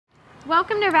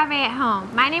Welcome to Reve at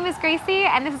Home. My name is Gracie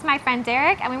and this is my friend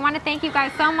Derek, and we want to thank you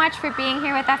guys so much for being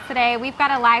here with us today. We've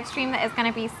got a live stream that is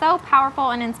going to be so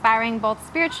powerful and inspiring both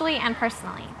spiritually and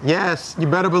personally. Yes, you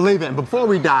better believe it. And before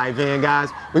we dive in, guys,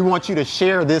 we want you to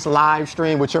share this live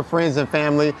stream with your friends and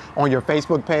family on your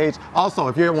Facebook page. Also,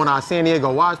 if you're at one of our San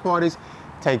Diego watch parties,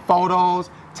 take photos,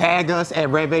 tag us at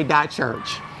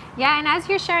reve.church. Yeah, and as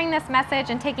you're sharing this message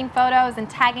and taking photos and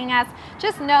tagging us,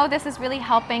 just know this is really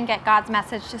helping get God's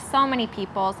message to so many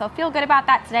people. So feel good about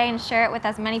that today and share it with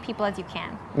as many people as you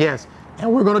can. Yes,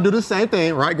 and we're going to do the same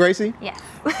thing, right, Gracie? Yes.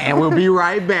 And we'll be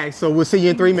right back. So we'll see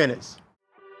you in 3 minutes.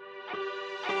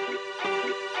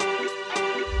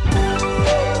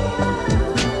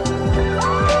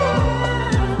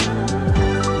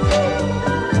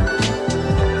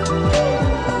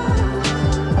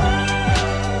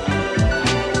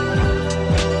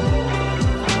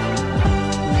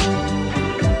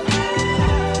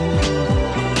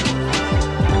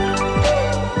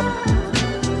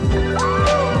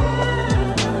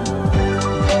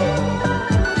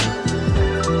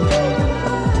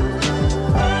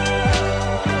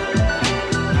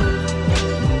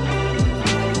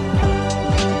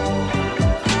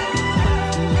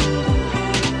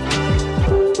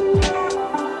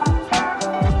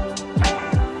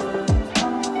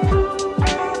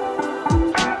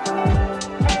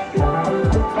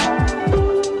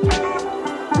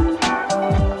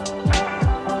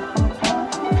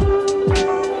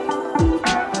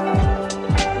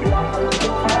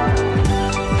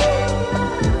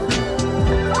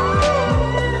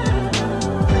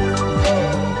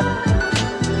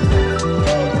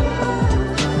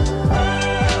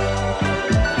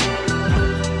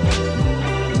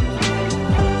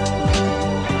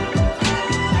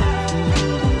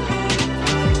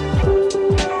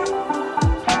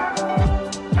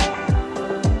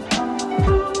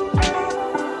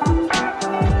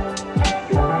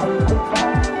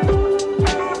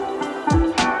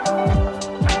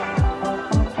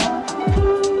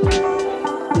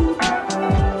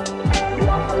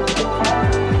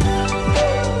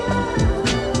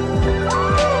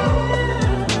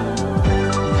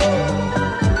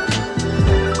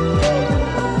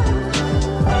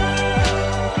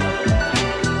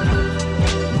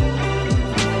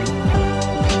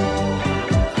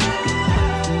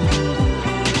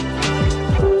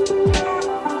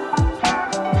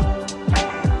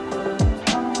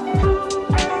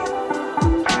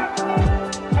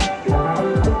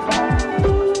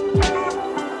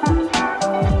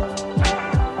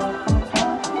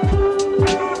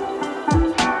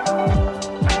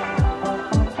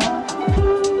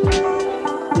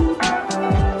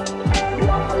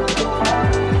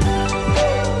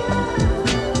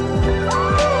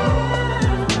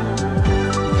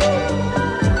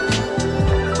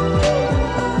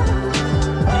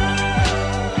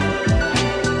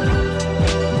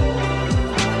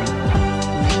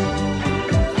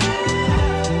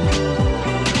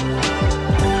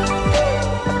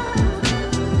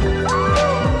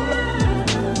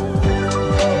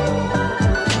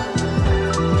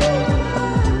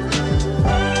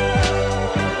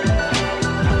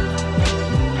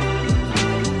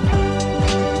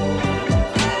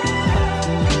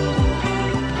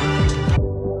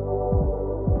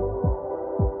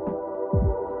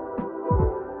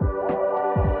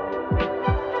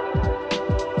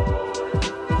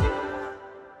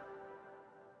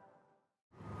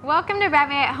 Welcome to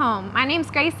Reve at Home. My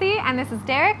name's Gracie and this is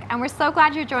Derek, and we're so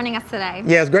glad you're joining us today.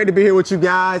 Yeah, it's great to be here with you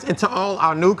guys. And to all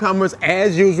our newcomers,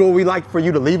 as usual, we like for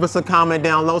you to leave us a comment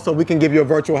down low so we can give you a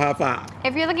virtual high five.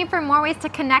 If you're looking for more ways to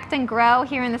connect and grow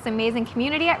here in this amazing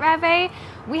community at Reve,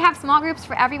 we have small groups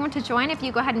for everyone to join if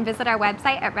you go ahead and visit our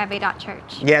website at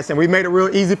reve.church. Yes, and we made it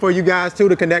real easy for you guys too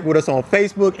to connect with us on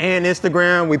Facebook and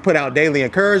Instagram. We put out daily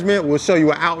encouragement. We'll show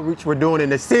you an outreach we're doing in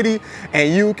the city,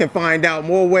 and you can find out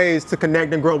more ways to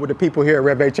connect and grow with the people here at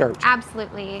Reve Church.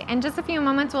 Absolutely. In just a few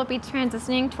moments, we'll be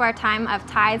transitioning to our time of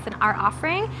tithes and our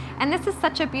offering. And this is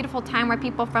such a beautiful time where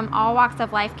people from all walks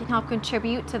of life can help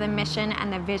contribute to the mission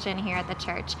and the vision here at the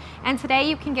church. And today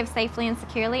you can give safely and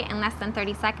securely in less than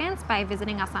 30 seconds by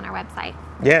visiting us on our website.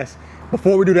 Yes.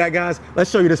 Before we do that, guys, let's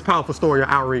show you this powerful story of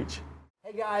outreach.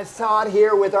 Hey guys, Todd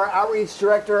here with our outreach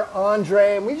director,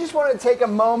 Andre, and we just want to take a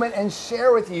moment and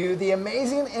share with you the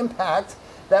amazing impact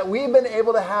that we've been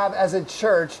able to have as a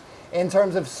church in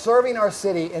terms of serving our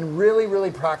city in really,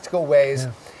 really practical ways.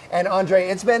 Yeah. And Andre,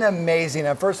 it's been amazing.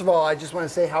 And first of all, I just want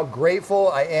to say how grateful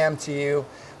I am to you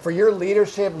for your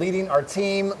leadership, leading our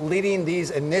team, leading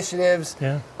these initiatives.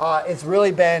 Yeah. It's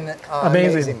really been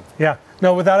amazing. Yeah,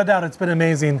 no, without a doubt, it's been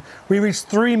amazing. We reached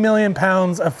 3 million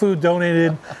pounds of food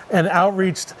donated and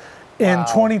outreached in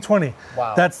 2020.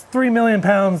 Wow. That's 3 million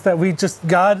pounds that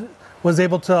God was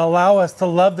able to allow us to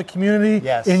love the community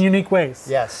in unique ways.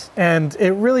 Yes. And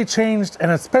it really changed, and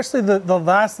especially the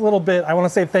last little bit, I want to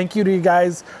say thank you to you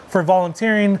guys for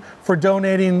volunteering, for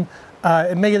donating.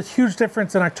 It made a huge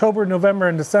difference in October, November,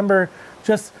 and December,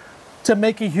 just to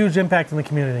make a huge impact in the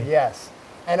community. Yes.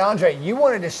 And Andre, you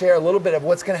wanted to share a little bit of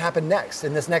what's going to happen next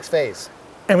in this next phase.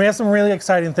 And we have some really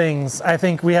exciting things. I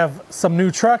think we have some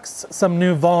new trucks, some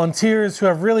new volunteers who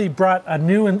have really brought a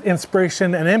new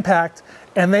inspiration and impact,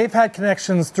 and they've had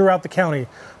connections throughout the county.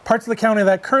 Parts of the county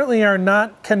that currently are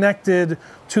not connected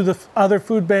to the other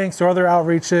food banks or other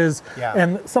outreaches. Yeah.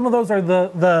 And some of those are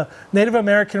the Native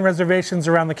American reservations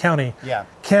around the county. Yeah.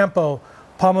 Campo,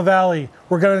 Palma Valley.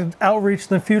 We're going to outreach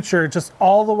in the future just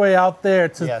all the way out there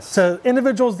to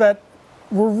individuals that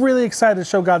we're really excited to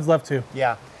show God's love to.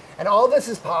 Yeah. And all this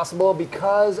is possible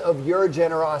because of your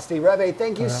generosity. Reve,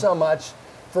 thank you so much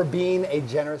for being a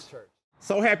generous church.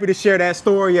 So happy to share that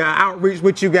story, outreach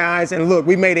with you guys. And look,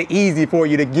 we made it easy for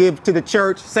you to give to the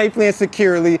church safely and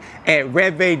securely at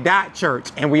reve.church.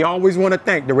 And we always want to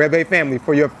thank the Reve family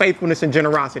for your faithfulness and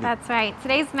generosity. That's right.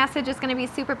 Today's message is going to be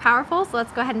super powerful, so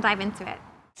let's go ahead and dive into it.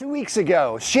 2 weeks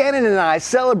ago, Shannon and I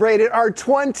celebrated our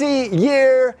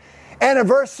 20-year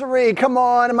anniversary. Come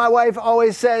on. And my wife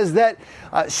always says that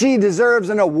she deserves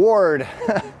an award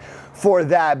for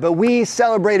that. But we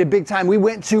celebrated big time. We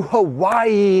went to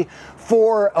Hawaii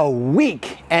for a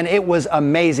week, and it was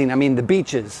amazing. I mean, the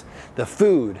beaches, the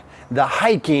food, the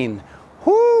hiking.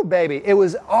 Whoo, baby. It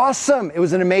was awesome. It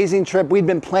was an amazing trip. We'd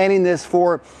been planning this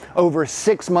for over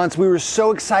 6 months. We were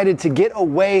so excited to get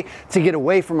away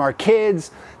from our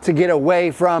kids, to get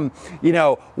away from,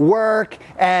 work,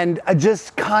 and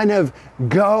just kind of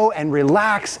go and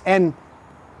relax. And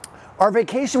our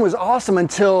vacation was awesome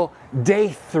until day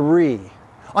 3.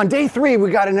 On day 3,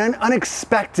 we got an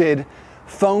unexpected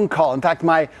phone call. In fact,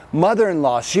 my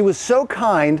mother-in-law, she was so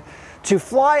kind to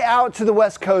fly out to the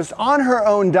West Coast on her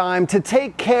own dime to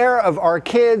take care of our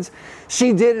kids.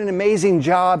 She did an amazing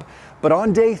job. But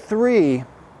on day 3,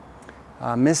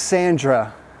 Miss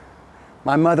Sandra,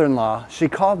 my mother-in-law, she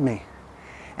called me.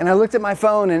 And I looked at my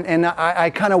phone and I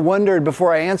kind of wondered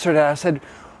before I answered it. I said,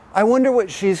 I wonder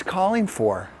what she's calling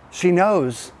for. She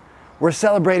knows we're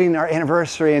celebrating our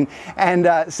anniversary.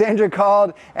 And Sandra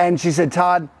called and she said,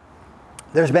 Todd,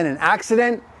 there's been an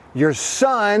accident. Your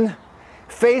son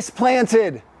face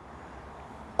planted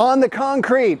on the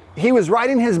concrete. He was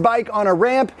riding his bike on a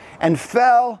ramp and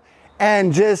fell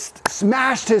and just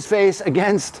smashed his face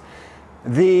against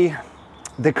the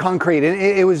concrete. And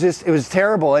it was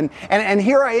terrible. And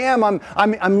here I am,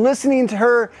 I'm listening to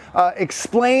her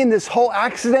explain this whole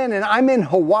accident, and I'm in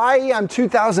Hawaii. I'm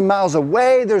 2,000 miles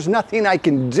away. There's nothing I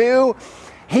can do.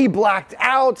 He blacked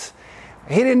out.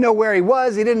 He didn't know where he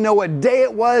was. He didn't know what day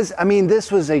it was. I mean,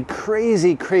 this was a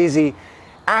crazy, crazy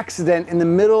accident in the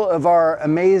middle of our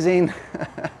amazing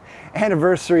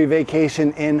anniversary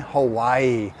vacation in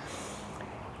Hawaii.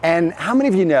 And how many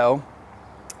of you know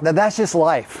that that's just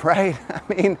life, right? I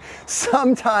mean,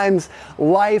 sometimes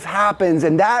life happens,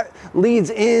 and that leads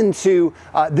into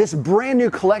this brand new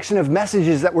collection of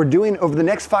messages that we're doing over the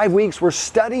next 5 weeks. We're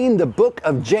studying the book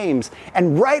of James,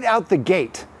 and right out the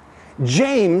gate,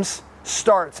 James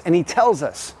starts and he tells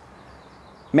us,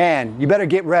 man, you better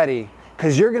get ready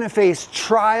because you're going to face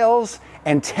trials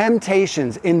and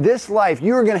temptations. In this life,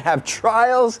 you are going to have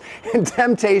trials and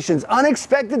temptations,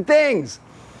 unexpected things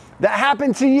that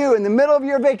happen to you in the middle of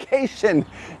your vacation.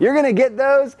 You're going to get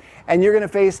those, and you're going to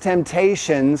face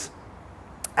temptations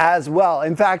as well.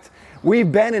 In fact,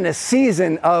 we've been in a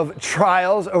season of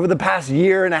trials over the past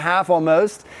year and a half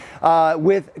almost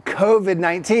with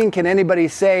COVID-19. Can anybody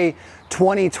say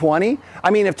 2020? I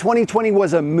mean, if 2020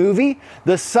 was a movie,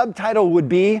 the subtitle would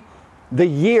be the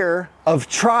year of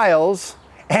trials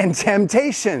and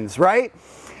temptations, right?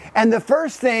 And the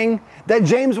first thing that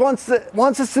James wants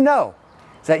us to know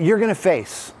is that you're going to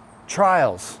face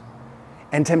trials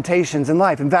and temptations in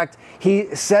life. In fact,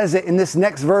 he says it in this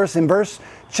next verse, in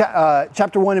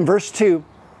chapter 1 and verse 2.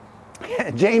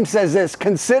 James says this,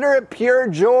 consider it pure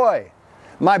joy,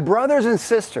 my brothers and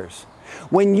sisters,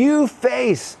 when you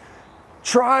face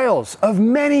trials of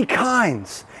many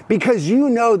kinds, because you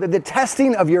know that the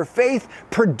testing of your faith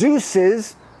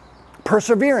produces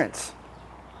perseverance.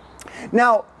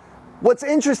 Now, what's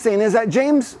interesting is that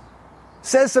James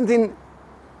says something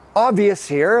obvious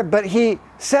here, but he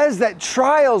says that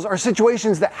trials are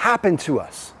situations that happen to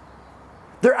us.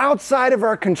 They're outside of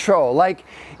our control. Like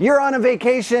you're on a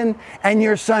vacation and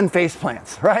your son face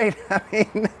plants, right? I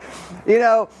mean, you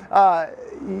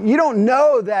don't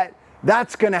know that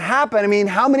that's going to happen. I mean,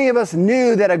 how many of us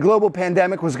knew that a global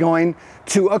pandemic was going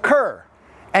to occur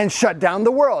and shut down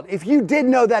the world? If you did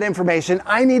know that information,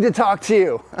 I need to talk to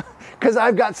you because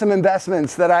I've got some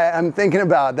investments that I'm thinking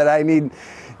about that I need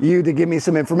you to give me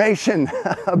some information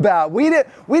about. We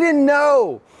didn't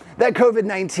know that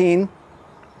COVID-19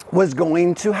 was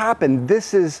going to happen.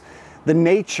 This is the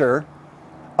nature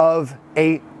of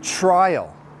a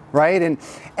trial, right?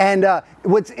 And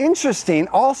what's interesting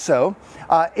also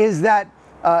is that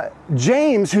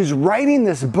James, who's writing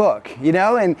this book, you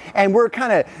know, and we're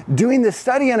kind of doing this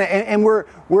study on it, and we're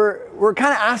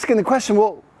kind of asking the question,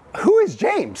 well, who is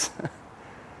James?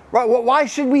 Right? Well, why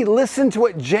should we listen to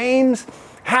what James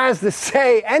has to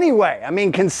say anyway? I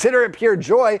mean, consider it pure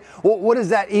joy. Well, what does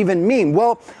that even mean?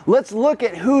 Well, let's look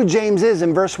at who James is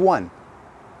in verse 1.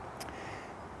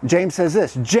 James says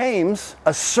this, James,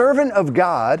 a servant of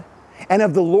God and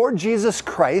of the Lord Jesus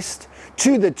Christ,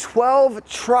 to the 12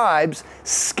 tribes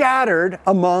scattered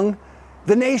among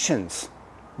the nations.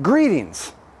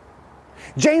 Greetings.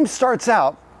 James starts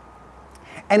out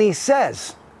and he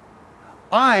says,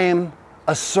 I am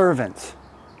a servant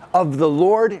of the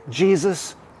Lord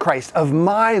Jesus Christ, of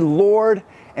my Lord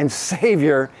and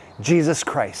Savior, Jesus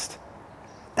Christ.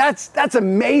 That's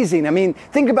amazing. I mean,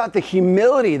 think about the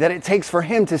humility that it takes for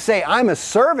him to say, I'm a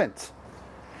servant.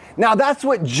 Now, that's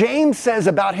what James says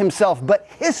about himself, but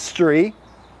history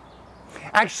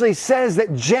actually says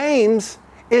that James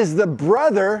is the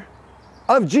brother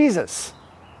of Jesus,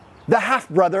 the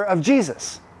half-brother of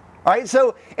Jesus. All right,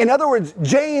 so in other words,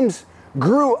 James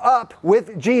grew up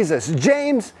with Jesus.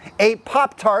 James ate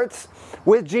Pop-Tarts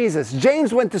with Jesus.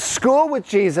 James went to school with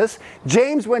Jesus.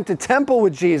 James went to temple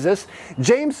with Jesus.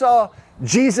 James saw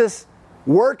Jesus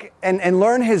work and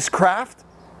learn his craft,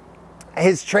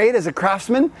 his trade as a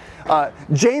craftsman.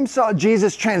 James saw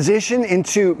Jesus transition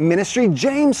into ministry.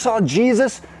 James saw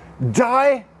Jesus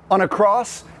die on a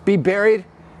cross, be buried,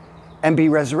 and be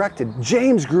resurrected.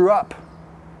 James grew up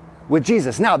with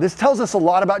Jesus. Now, this tells us a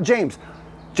lot about James.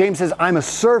 James says, I'm a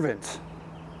servant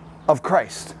of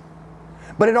Christ.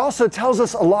 But it also tells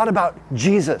us a lot about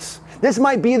Jesus. This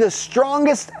might be the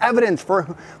strongest evidence for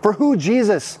who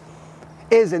Jesus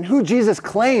is and who Jesus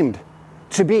claimed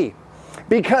to be.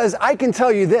 Because I can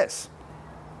tell you this,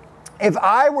 if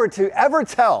I were to ever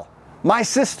tell my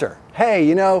sister, hey,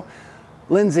 you know,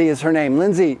 Lindsay is her name,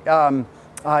 Lindsay,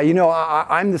 you know,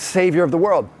 I'm the Savior of the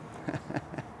world.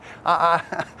 I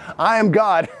am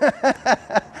God.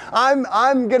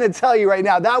 I'm going to tell you right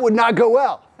now, that would not go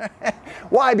well.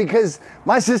 Why? Because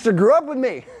my sister grew up with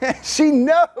me. She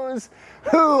knows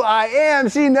who I am.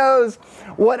 She knows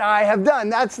what I have done.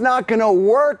 That's not going to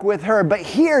work with her. But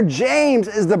here, James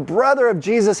is the brother of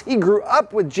Jesus. He grew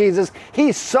up with Jesus.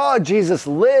 He saw Jesus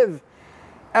live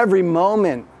every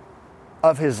moment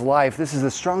of his life. This is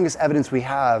the strongest evidence we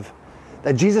have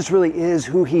that Jesus really is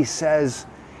who he says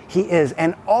he is.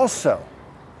 And also,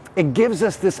 it gives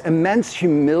us this immense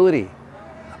humility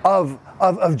of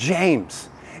James.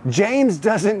 James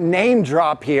doesn't name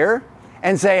drop here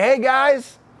and say, hey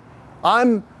guys,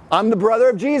 I'm the brother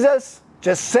of Jesus.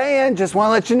 Just saying, just want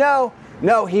to let you know.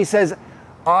 No, he says,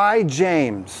 I,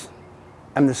 James,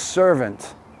 am the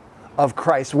servant of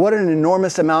Christ. What an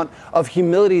enormous amount of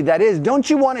humility that is. Don't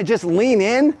you want to just lean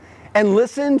in and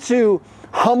listen to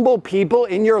humble people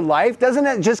in your life? Doesn't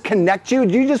it just connect you?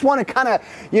 Do you just want to kind of,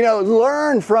 you know,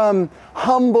 learn from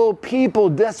humble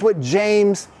people? That's what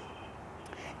James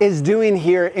is doing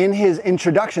here in his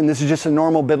introduction. This is just a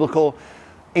normal biblical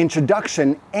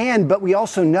introduction. But we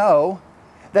also know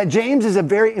that James is a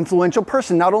very influential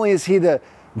person. Not only is he the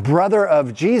brother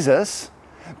of Jesus,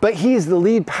 but he's the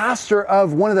lead pastor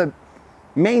of one of the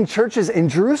main churches in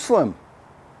Jerusalem.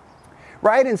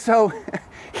 Right? And so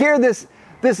here this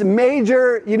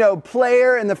major, you know,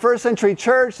 player in the first century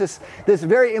church, this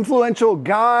very influential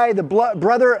guy, the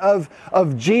brother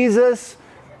of Jesus,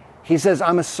 he says,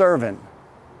 I'm a servant.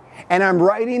 And I'm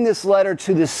writing this letter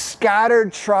to the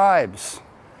scattered tribes,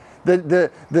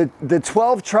 the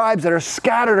 12 tribes that are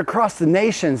scattered across the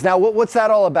nations. Now, what's that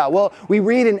all about? Well, we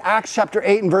read in Acts chapter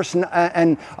 8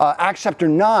 and Acts chapter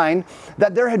 9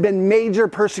 that there had been major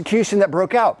persecution that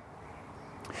broke out.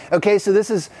 Okay, so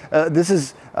this is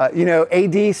you know,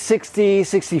 AD 60,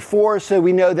 64. So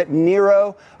we know that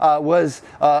Nero was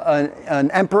an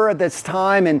emperor at this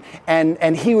time,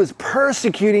 and he was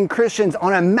persecuting Christians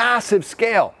on a massive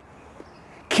scale,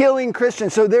 killing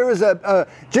Christians. So there was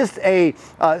just a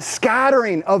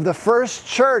scattering of the first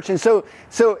church. And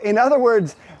so in other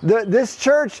words, this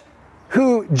church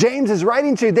who James is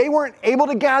writing to, they weren't able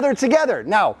to gather together.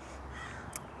 Now,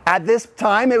 at this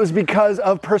time, it was because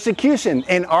of persecution.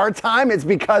 In our time, it's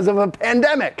because of a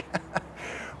pandemic.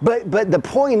 But the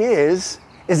point is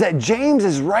that James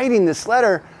is writing this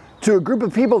letter to a group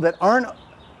of people that aren't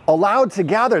allowed to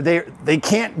gather. They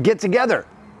can't get together.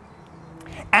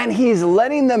 And he's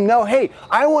letting them know, hey,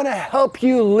 I want to help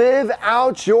you live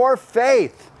out your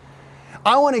faith.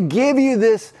 I want to give you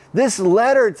this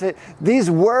letter, to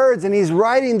these words, and he's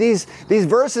writing these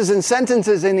verses and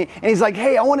sentences, and he's like,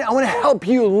 hey, I want to help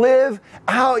you live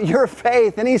out your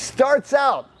faith. And he starts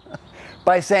out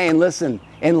by saying, listen,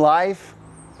 in life,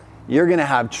 you're going to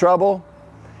have trouble.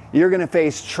 You're going to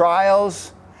face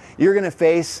trials. You're going to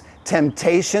face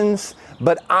temptations.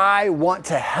 But I want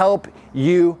to help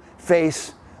you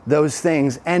face those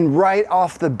things. And right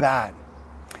off the bat,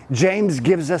 James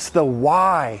gives us the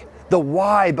why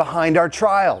behind our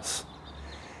trials.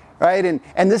 Right?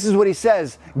 And this is what he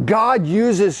says. God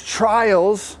uses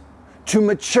trials to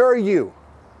mature you.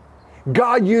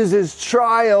 God uses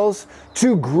trials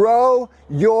to grow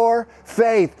your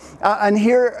faith. And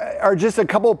here are just a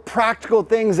couple practical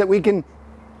things that we can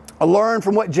learn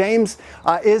from what James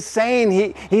is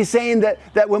saying. He's saying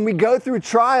that when we go through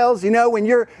trials, when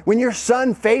your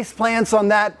son face plants on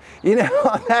that,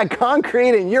 on that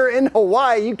concrete, and you're in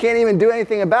Hawaii, you can't even do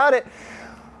anything about it.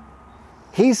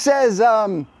 He says,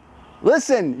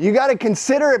 listen, you got to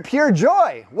consider it pure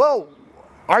joy. Well,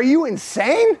 are you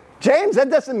insane, James? That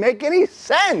doesn't make any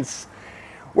sense.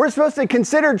 We're supposed to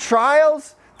consider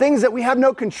trials, things that we have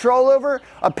no control over,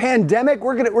 a pandemic.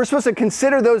 We're supposed to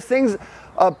consider those things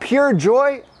pure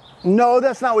joy. No,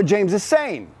 that's not what James is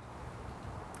saying.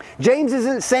 James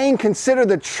isn't saying consider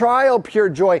the trial pure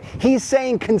joy. He's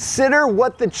saying consider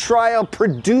what the trial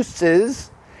produces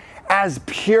as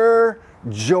pure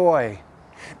joy.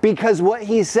 Because what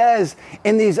he says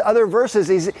in these other verses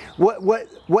is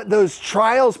what those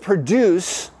trials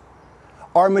produce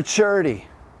are maturity.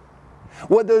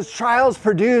 What those trials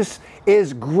produce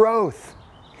is growth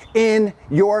in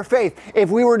your faith. If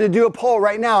we were to do a poll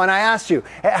right now and I asked you,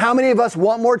 how many of us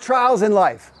want more trials in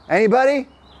life? Anybody?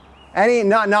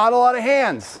 Not a lot of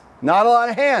hands. Not a lot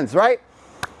of hands, right?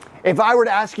 If I were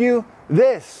to ask you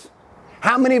this,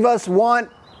 how many of us want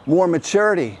more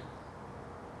maturity?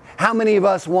 How many of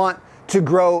us want to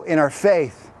grow in our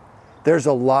faith? There's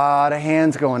a lot of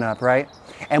hands going up, right?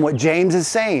 And what James is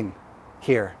saying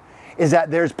here is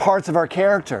that there's parts of our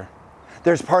character.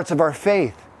 There's parts of our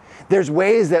faith. There's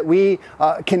ways that we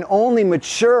can only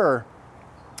mature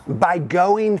by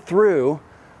going through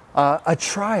a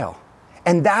trial.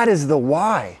 And that is the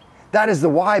why. That is the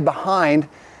why behind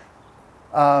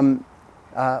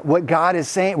what God is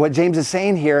saying, what James is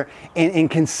saying here in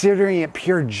considering it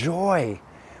pure joy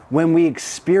when we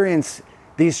experience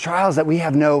these trials that we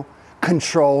have no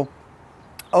control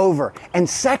over. And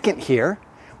second here,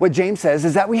 what James says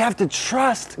is that we have to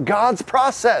trust God's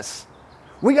process.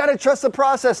 We got to trust the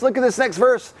process. Look at this next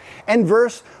verse and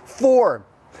verse 4.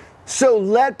 So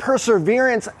let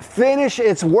perseverance finish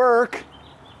its work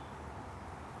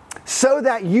so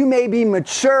that you may be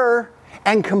mature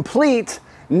and complete,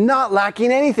 not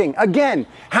lacking anything. Again,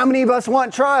 how many of us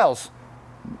want trials?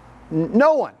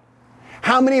 No one.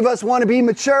 How many of us want to be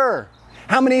mature?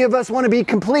 How many of us want to be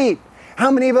complete? How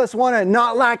many of us want to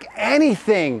not lack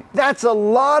anything? That's a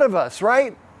lot of us,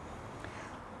 right?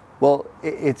 Well,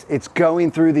 it's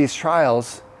going through these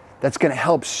trials that's going to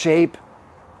help shape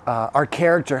our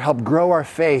character, help grow our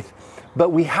faith. But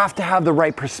we have to have the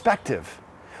right perspective.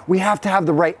 We have to have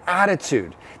the right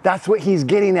attitude. That's what he's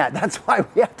getting at. That's why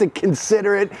we have to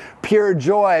consider it pure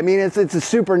joy. I mean, it's a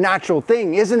supernatural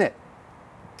thing, isn't it?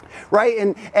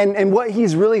 Right? And what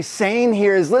he's really saying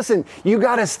here is, listen, you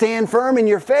got to stand firm in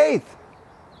your faith.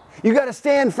 You got to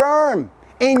stand firm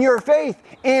in your faith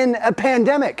in a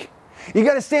pandemic. You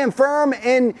got to stand firm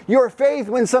in your faith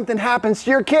when something happens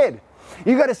to your kid.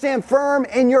 You got to stand firm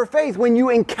in your faith when you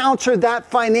encounter that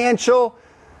financial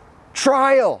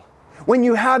trial, when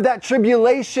you have that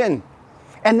tribulation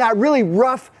and that really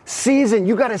rough season.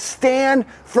 You got to stand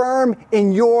firm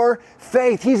in your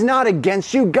faith. He's not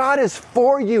against you. God is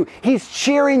for you. He's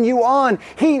cheering you on.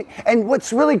 And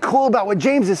what's really cool about what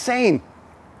James is saying,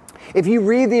 if you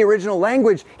read the original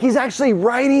language, he's actually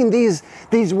writing these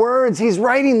words. He's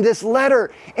writing this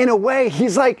letter in a way.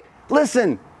 He's like,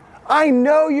 listen, I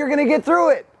know you're going to get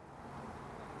through it.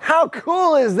 How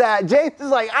cool is that? James is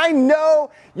like, I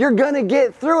know you're going to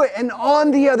get through it. And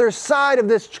on the other side of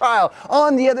this trial,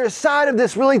 on the other side of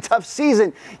this really tough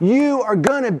season, you are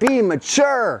going to be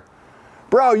mature.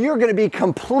 Bro, you're going to be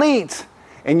complete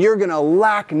and you're going to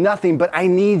lack nothing. But I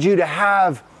need you to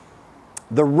have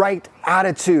the right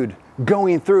attitude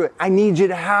going through it. I need you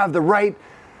to have the right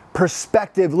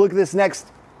perspective. Look at this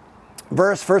next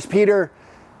verse. 1 Peter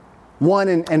 1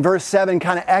 and verse 7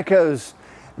 kind of echoes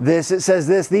It says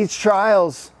this, these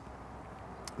trials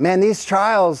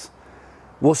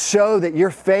will show that your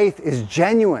faith is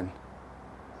genuine,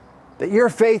 that your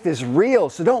faith is real.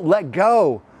 So don't let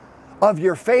go of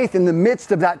your faith in the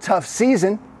midst of that tough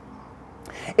season.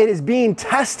 It is being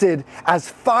tested as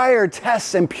fire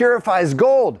tests and purifies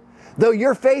gold. Though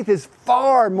your faith is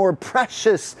far more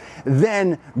precious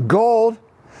than gold.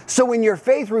 So when your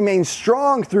faith remains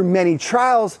strong through many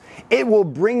trials, it will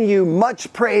bring you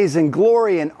much praise and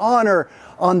glory and honor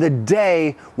on the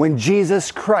day when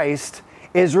Jesus Christ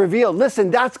is revealed. Listen,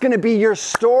 that's going to be your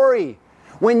story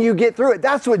when you get through it.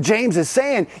 That's what James is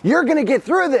saying. You're going to get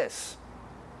through this.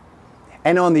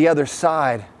 And on the other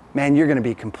side, man, you're going to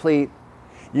be complete.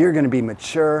 You're going to be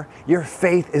mature. Your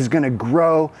faith is going to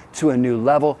grow to a new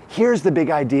level. Here's the big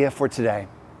idea for today.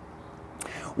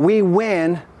 We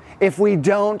win if we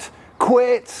don't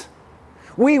quit.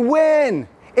 We win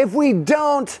if we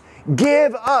don't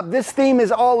give up. This theme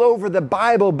is all over the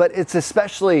Bible, but it's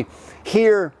especially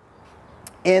here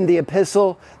in the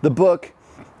epistle, the book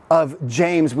of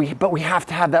James. But we have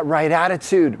to have that right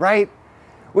attitude, right?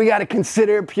 We got to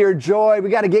consider pure joy. We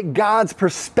got to get God's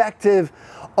perspective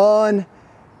on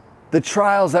the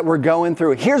trials that we're going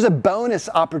through. Here's a bonus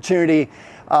opportunity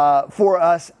for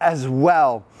us as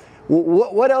well.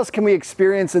 What else can we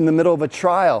experience in the middle of a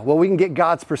trial? Well, we can get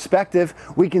God's perspective.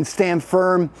 We can stand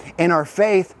firm in our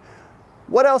faith.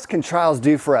 What else can trials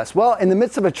do for us? Well, in the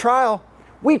midst of a trial,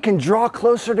 we can draw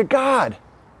closer to God.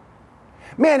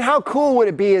 Man, how cool would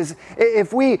it be is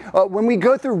if we, when we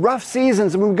go through rough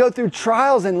seasons and we go through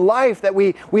trials in life, that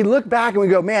we look back and we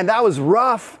go, man, that was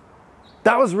rough.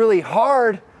 That was really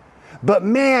hard. But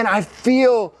man, I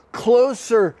feel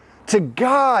closer to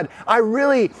God. I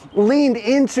really leaned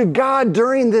into God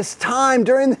during this time,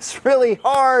 during this really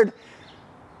hard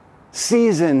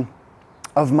season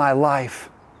of my life.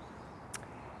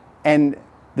 And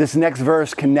this next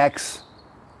verse connects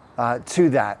to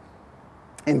that.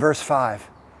 In verse 5,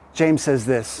 James says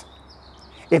this,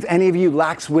 if any of you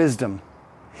lacks wisdom,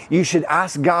 you should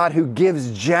ask God who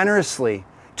gives generously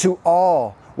to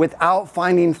all without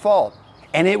finding fault,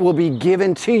 and it will be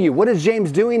given to you. What is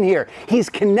James doing here? He's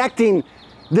connecting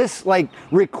this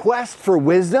request for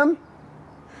wisdom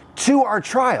to our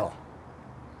trial.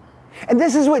 And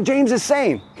this is what James is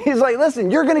saying. He's like, listen,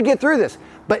 you're going to get through this,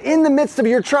 but in the midst of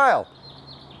your trial,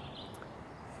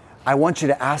 I want you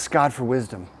to ask God for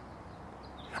wisdom.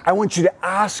 I want you to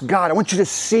ask God. I want you to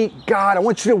seek God. I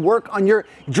want you to work on your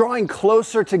drawing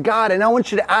closer to God. And I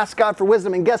want you to ask God for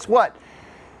wisdom. And guess what?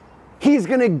 He's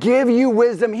going to give you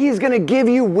wisdom. He's going to give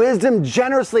you wisdom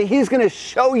generously. He's going to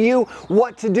show you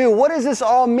what to do. What does this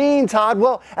all mean, Todd?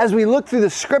 Well, as we look through the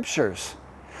scriptures,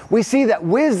 we see that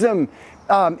wisdom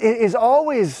is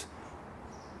always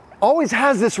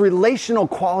has this relational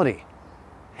quality.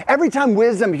 Every time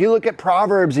wisdom, if you look at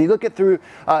Proverbs, you look at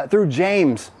through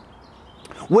James,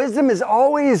 wisdom is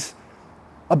always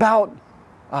about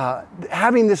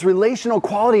having this relational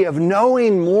quality of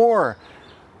knowing more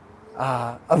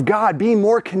of God, being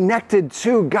more connected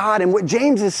to God. And what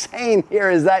James is saying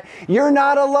here is that you're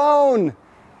not alone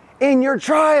in your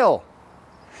trial.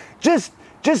 Just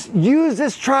use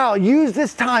this trial, use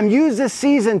this time, use this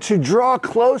season to draw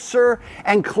closer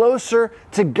and closer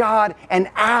to God and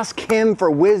ask Him for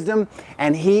wisdom,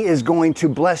 and He is going to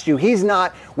bless you. He's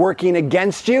not working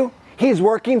against you. He's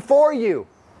working for you.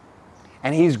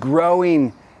 And He's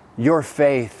growing your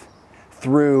faith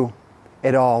through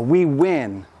it all. We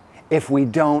win if we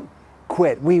don't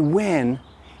quit. We win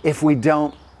if we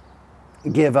don't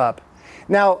give up.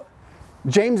 Now,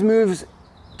 James moves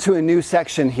to a new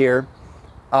section here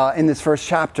in this first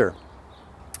chapter.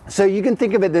 So you can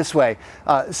think of it this way.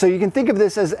 So you can think of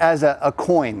this as a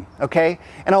coin, okay?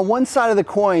 And on one side of the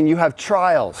coin, you have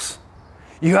trials.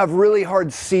 You have really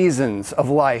hard seasons of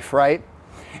life, right?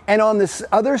 And on this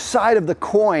other side of the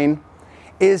coin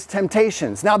is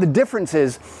temptations. Now the difference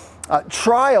is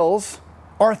trials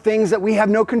are things that we have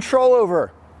no control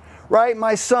over, right?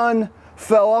 My son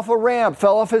fell off a ramp,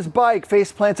 fell off his bike,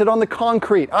 face planted on the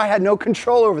concrete. I had no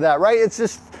control over that, right? It's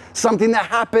just something that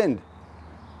happened.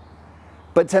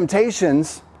 But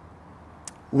temptations,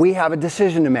 we have a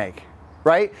decision to make,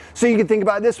 right? So you can think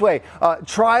about it this way.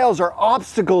 Trials are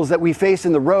obstacles that we face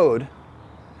in the road,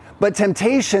 but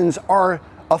temptations are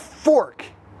a fork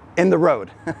in the road.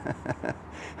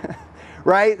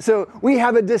 Right? So we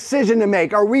have a decision to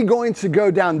make. Are we going to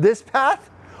go down this path,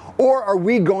 or are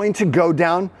we going to go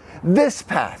down this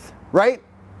path, right?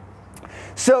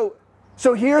 So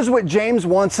here's what James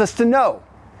wants us to know.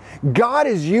 God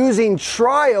is using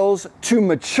trials to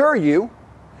mature you,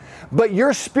 but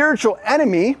your spiritual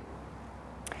enemy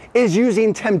is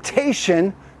using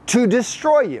temptation to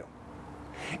destroy you.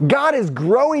 God is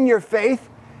growing your faith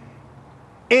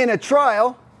in a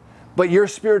trial, but your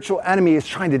spiritual enemy is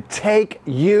trying to take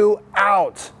you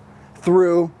out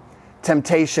through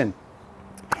temptation.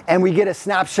 And we get a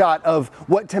snapshot of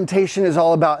what temptation is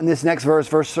all about in this next verse,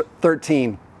 verse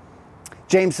 13.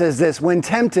 James says this, when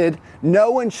tempted,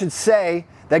 no one should say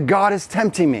that God is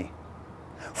tempting me.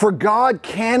 For God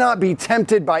cannot be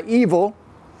tempted by evil,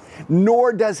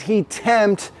 nor does he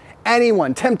tempt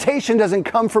anyone. Temptation doesn't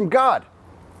come from God.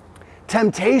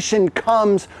 Temptation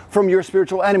comes from your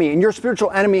spiritual enemy. And your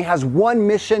spiritual enemy has one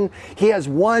mission. He has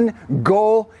one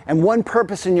goal and one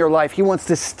purpose in your life. He wants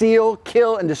to steal,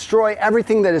 kill, and destroy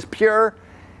everything that is pure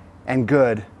and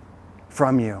good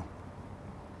from you.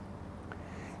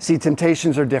 See,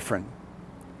 temptations are different,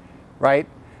 right?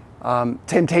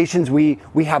 Temptations, we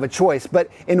have a choice. But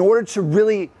in order to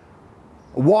really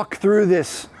walk through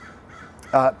this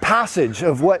passage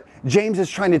of what James is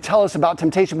trying to tell us about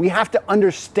temptation, we have to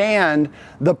understand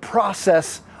the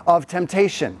process of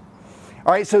temptation.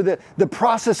 All right, so the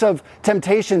process of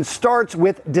temptation starts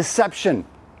with deception.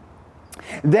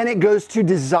 Then it goes to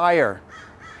desire.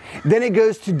 Then it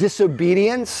goes to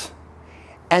disobedience.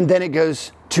 And then it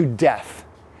goes to death.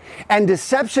 And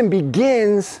deception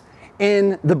begins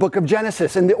in the book of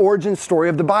Genesis, in the origin story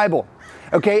of the Bible.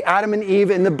 Okay, Adam and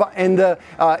Eve in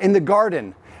the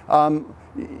garden.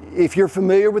 If you're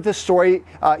familiar with the story,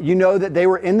 you know that they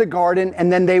were in the garden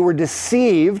and then they were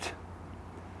deceived.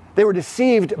 They were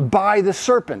deceived by the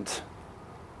serpent.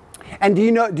 And do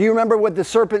you remember what the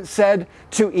serpent said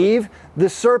to Eve? The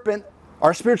serpent,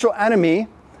 our spiritual enemy,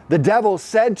 the devil,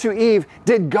 said to Eve,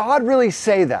 did God really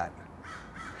say that?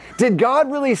 Did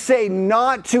God really say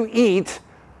not to eat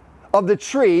of the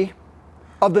tree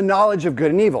of the knowledge of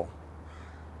good and evil?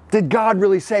 Did God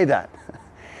really say that?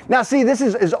 Now see, this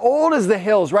is as old as the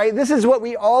hills, right? This is what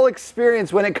we all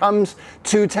experience when it comes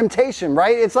to temptation,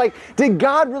 right? It's like, did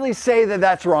God really say that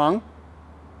that's wrong?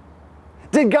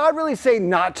 Did God really say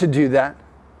not to do that?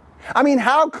 I mean,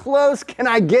 how close can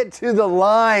I get to the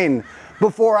line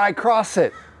before I cross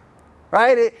it,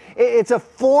 right? It's a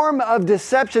form of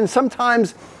deception.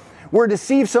 Sometimes we're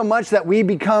deceived so much that we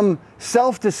become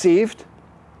self-deceived,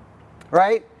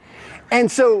 right? And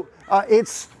so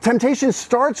temptation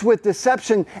starts with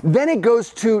deception, then it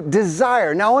goes to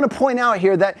desire. Now I want to point out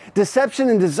here that deception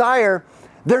and desire,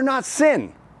 they're not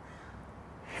sin.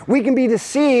 We can be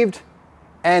deceived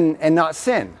and not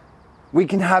sin. We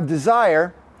can have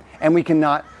desire and we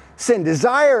cannot sin.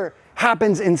 Desire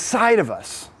happens inside of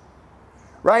us,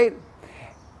 right?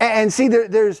 And see,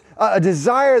 there's a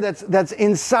desire that's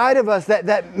inside of us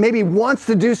that maybe wants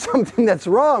to do something that's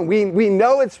wrong. We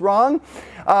know it's wrong.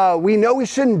 We know we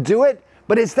shouldn't do it,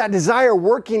 but it's that desire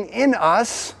working in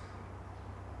us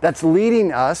that's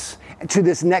leading us to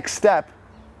this next step,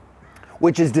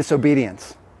 which is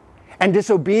disobedience. And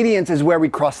disobedience is where we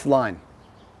cross the line.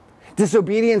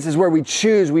 Disobedience is where we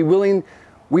choose, we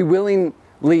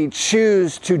willingly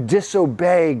choose to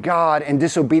disobey God, and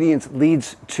disobedience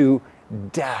leads to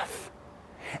death.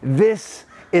 This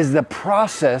is the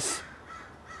process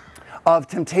of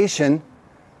temptation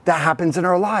that happens in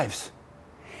our lives.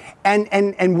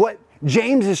 And what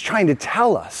James is trying to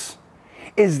tell us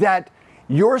is that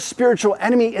your spiritual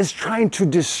enemy is trying to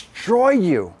destroy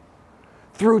you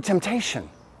through temptation.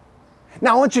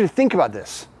 Now I want you to think about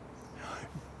this.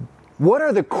 What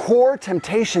are the core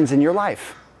temptations in your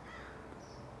life?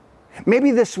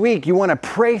 Maybe this week you want to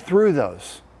pray through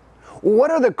those.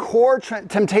 What are the core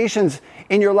temptations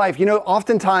in your life? You know,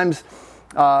 oftentimes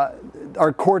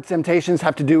our core temptations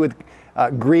have to do with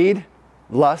greed,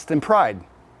 lust, and pride.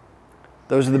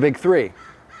 Those are the big three.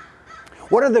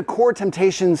 What are the core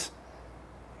temptations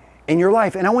in your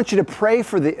life? And I want you to pray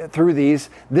through these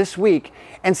this week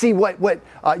and see what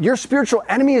your spiritual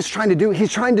enemy is trying to do.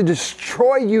 He's trying to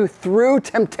destroy you through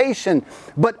temptation.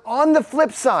 But on the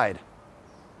flip side,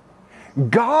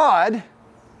 God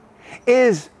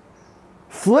is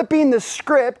flipping the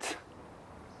script,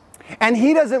 and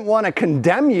he doesn't want to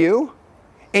condemn you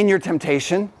in your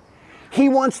temptation. He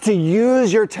wants to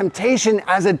use your temptation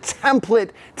as a template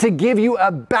to give you a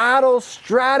battle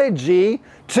strategy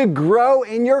to grow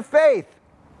in your faith.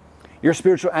 Your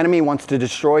spiritual enemy wants to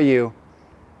destroy you,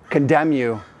 condemn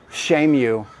you, shame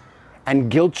you, and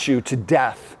guilt you to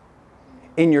death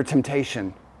in your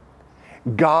temptation.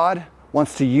 God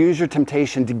wants to use your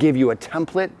temptation to give you a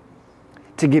template,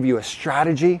 to give you a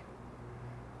strategy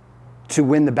to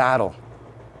win the battle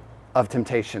of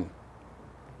temptation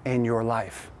in your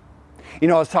life. You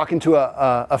know, I was talking to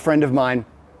a friend of mine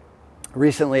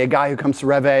recently, a guy who comes to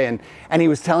Reve, and he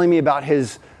was telling me about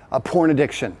his porn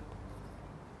addiction.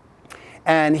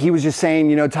 And he was just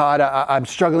saying, you know, Todd, I'm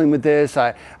struggling with this.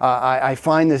 I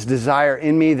find this desire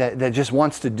in me that just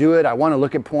wants to do it. I want to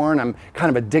look at porn. I'm kind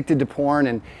of addicted to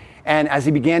porn. And as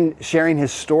he began sharing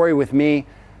his story with me,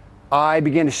 I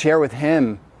began to share with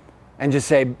him and just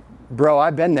say, bro,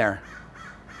 I've been there.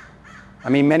 I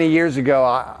mean, many years ago,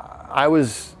 I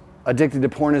was addicted to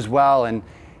porn as well.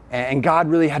 And God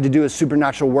really had to do a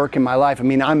supernatural work in my life. I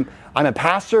mean, I'm a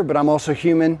pastor, but I'm also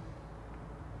human.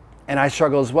 And I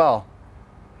struggle as well.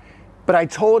 But I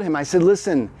told him, I said,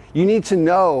 listen, you need to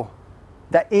know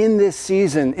that in this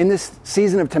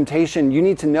season of temptation, you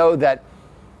need to know that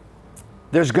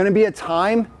there's going to be a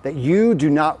time that you do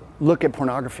not look at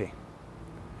pornography.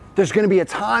 There's going to be a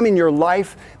time in your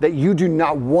life that you do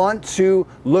not want to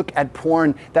look at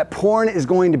porn, that porn is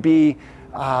going to be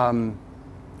it's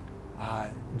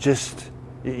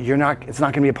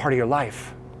not going to be a part of your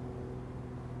life.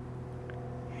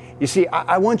 You see,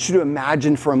 I want you to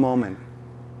imagine for a moment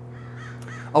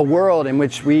a world in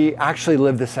which we actually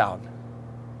live this out.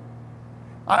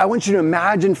 I want you to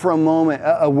imagine for a moment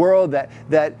a world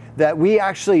that we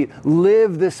actually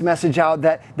live this message out,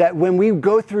 that when we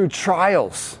go through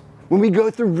trials, when we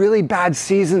go through really bad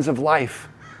seasons of life,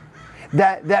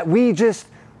 that we just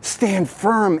stand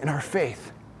firm in our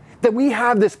faith. That we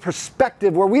have this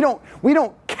perspective where we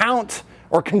don't count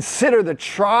or consider the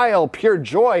trial pure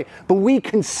joy, but we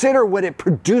consider what it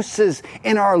produces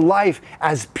in our life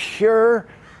as pure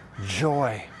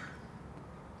joy.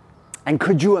 And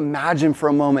could you imagine for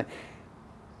a moment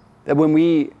that when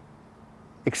we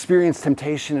experience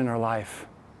temptation in our life,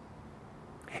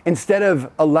 instead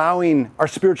of allowing our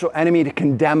spiritual enemy to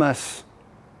condemn us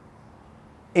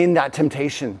in that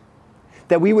temptation,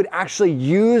 that we would actually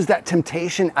use that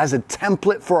temptation as a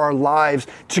template for our lives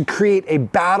to create a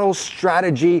battle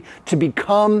strategy to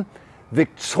become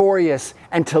victorious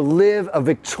and to live a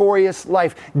victorious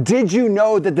life. Did you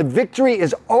know that the victory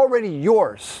is already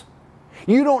yours?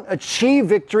 You don't achieve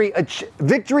victory.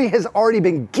 Victory has already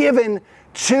been given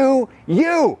to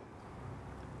you.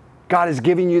 God is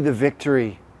giving you the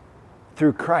victory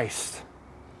through Christ.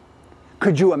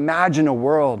 Could you imagine a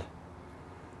world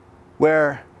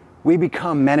where we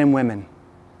become men and women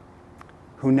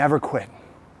who never quit?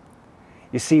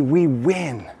 You see, we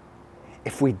win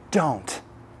if we don't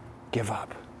give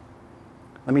up.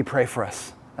 Let me pray for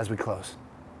us as we close.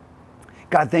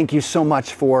 God, thank you so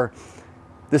much for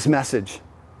this message.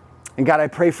 And God, I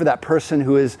pray for that person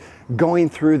who is going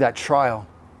through that trial,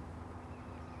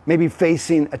 maybe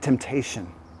facing a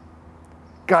temptation.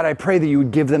 God, I pray that you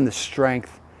would give them the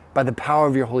strength by the power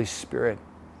of your Holy Spirit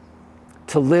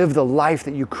to live the life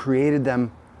that you created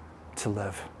them to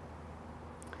live.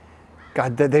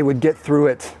 God, that they would get through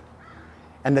it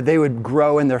and that they would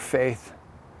grow in their faith,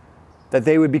 that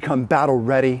they would become battle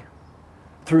ready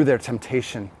through their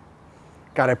temptation.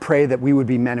 God, I pray that we would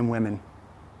be men and women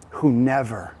who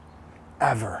never,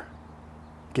 ever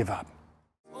give up.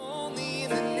 Only in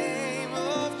the name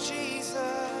of Jesus.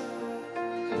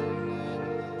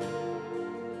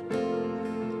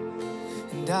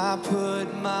 And I put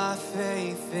my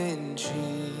faith in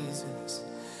Jesus,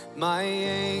 my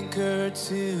anchor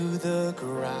to the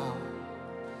ground,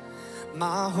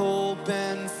 my hope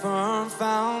and firm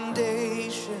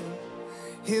foundation.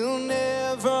 He'll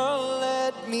never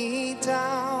let me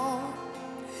down.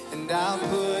 And I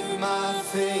put my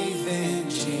faith in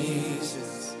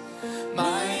Jesus,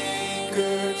 my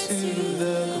anchor to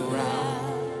the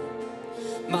ground,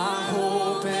 my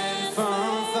hope and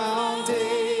firm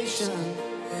foundation.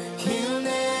 He'll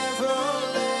never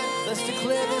let. Let's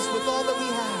declare this with all that we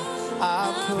have.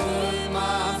 I put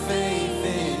my faith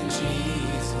in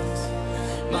Jesus,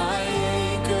 my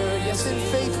anchor. Yes, in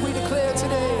faith we declare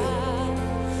today,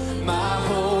 my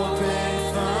hope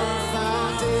and firm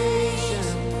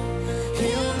foundation.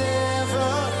 He'll never.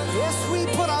 Yes, we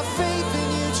put our faith in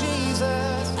you,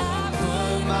 Jesus. I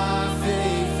put my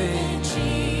faith in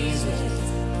Jesus,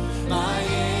 my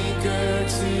anchor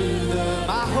to the.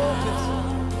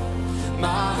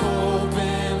 My hope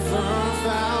and firm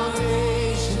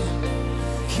foundation.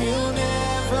 He'll never.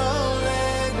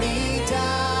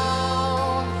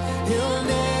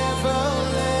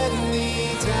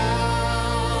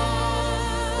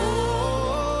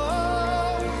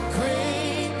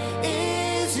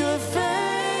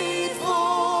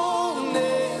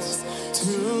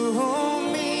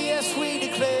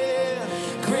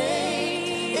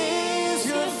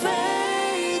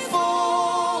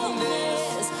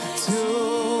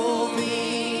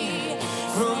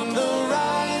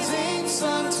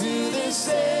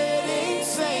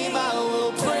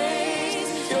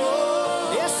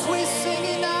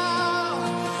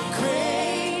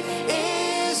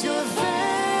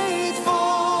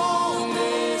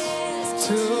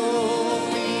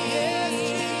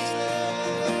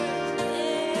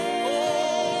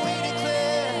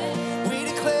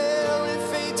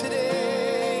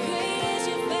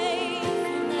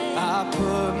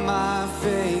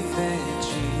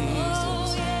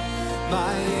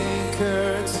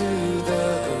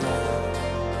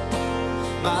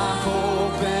 my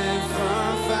hope and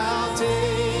firm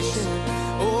foundation.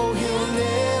 Oh, he'll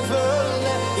never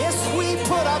let. Yes, we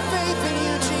put our faith in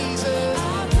you, Jesus.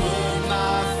 Put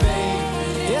my faith.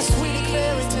 Yes, we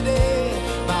declare it today.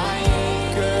 My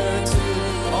anchor to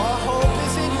our hope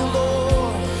is in you,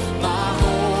 Lord. My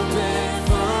hope and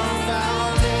firm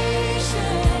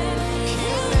foundation.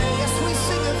 He'll never. Yes, we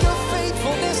sing of your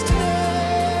faithfulness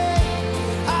today.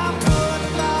 I put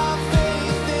my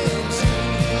faith in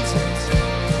Jesus.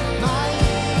 My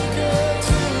anchor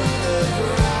to the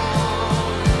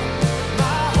ground.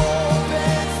 My hope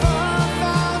and firm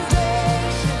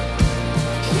foundation.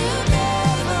 He'll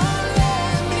never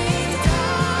let me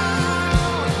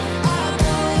down. I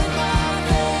put my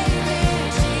faith in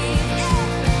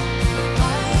Jesus.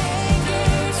 My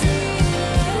anchor to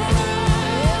the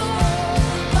ground.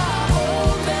 My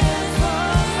hope and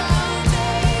firm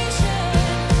foundation.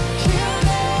 He'll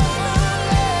never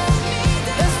let me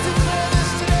down. Let's declare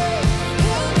this today.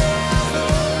 He'll never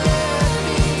let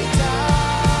me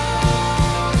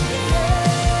down.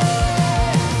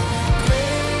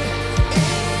 Great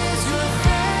is your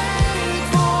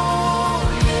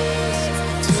faithfulness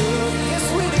to me. Yes,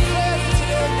 we declare it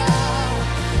today now.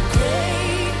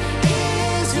 Great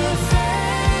is your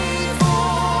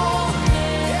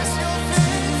faithfulness. Yes, your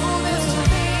faithfulness to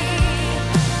me.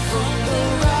 From the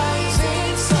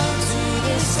rising sun to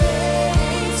the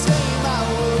setting same, I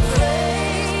will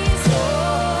praise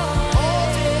all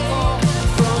day long.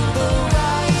 From the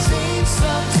rising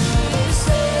sun to the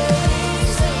setting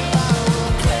same, I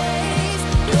will praise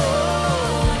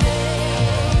your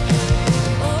name.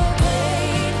 Oh,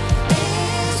 great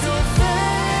is your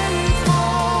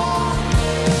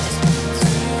faithfulness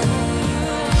to me.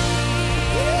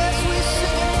 Yes, we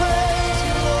sing and praise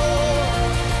you, Lord.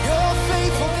 Your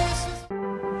faithfulness is.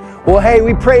 Well, hey,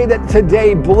 we pray that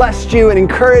today blessed you and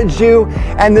encouraged you.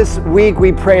 And this week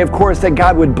we pray, of course, that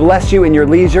God would bless you in your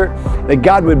leisure, that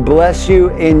God would bless you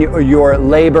in your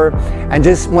labor. And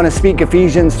just want to speak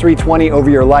Ephesians 3:20 over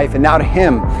your life. And now to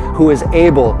him who is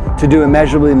able to do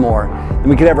immeasurably more than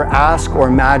we could ever ask or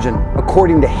imagine,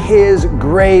 according to his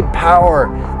great power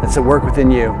that's at work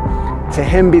within you. To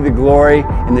him be the glory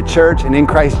in the church and in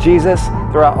Christ Jesus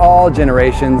throughout all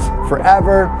generations,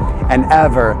 forever and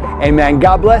ever. Amen.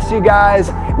 God bless you guys.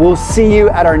 We'll see you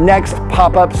at our next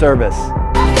pop-up service.